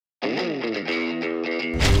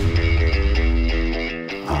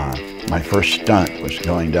My first stunt was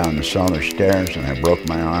going down the cellar stairs, and I broke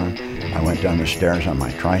my arm. I went down the stairs on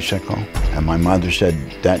my tricycle, and my mother said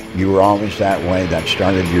that you were always that way. That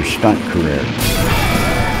started your stunt career.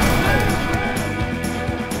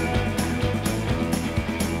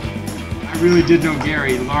 I really did know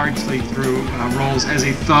Gary largely through roles as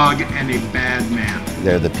a thug and a bad man.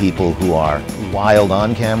 They're the people who are wild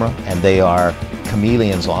on camera, and they are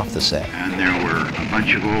chameleons off the set. And there were a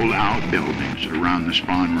bunch of old outbuildings around the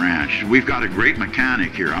Spawn Ranch. We've got a great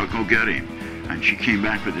mechanic here. I'll go get him. And she came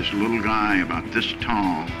back with this little guy about this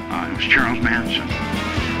tall. It was Charles Manson.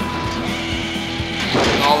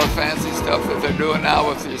 All the fancy stuff that they're doing now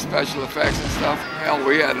with the special effects and stuff, well,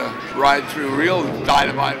 we had to ride through real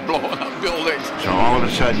dynamite blowing up buildings. So all of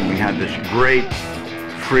a sudden we had this great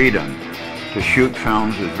freedom to shoot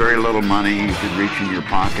films with very little money. You could reach in your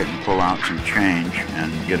pocket and pull out some change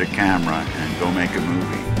and get a camera and go make a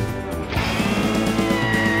movie.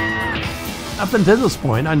 Up until this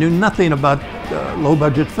point, I knew nothing about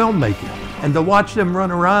low-budget filmmaking. And to watch them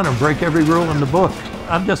run around and break every rule in the book,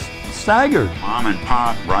 I'm just staggered. Mom and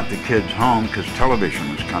Pop brought the kids home because television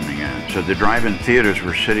was coming in. So the drive-in theaters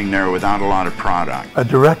were sitting there without a lot of product. A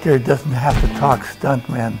director doesn't have to talk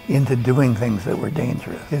stuntmen into doing things that were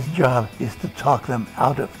dangerous. His job is to talk them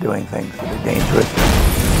out of doing things that are dangerous.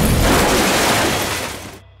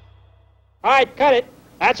 All right, cut it.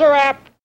 That's a wrap.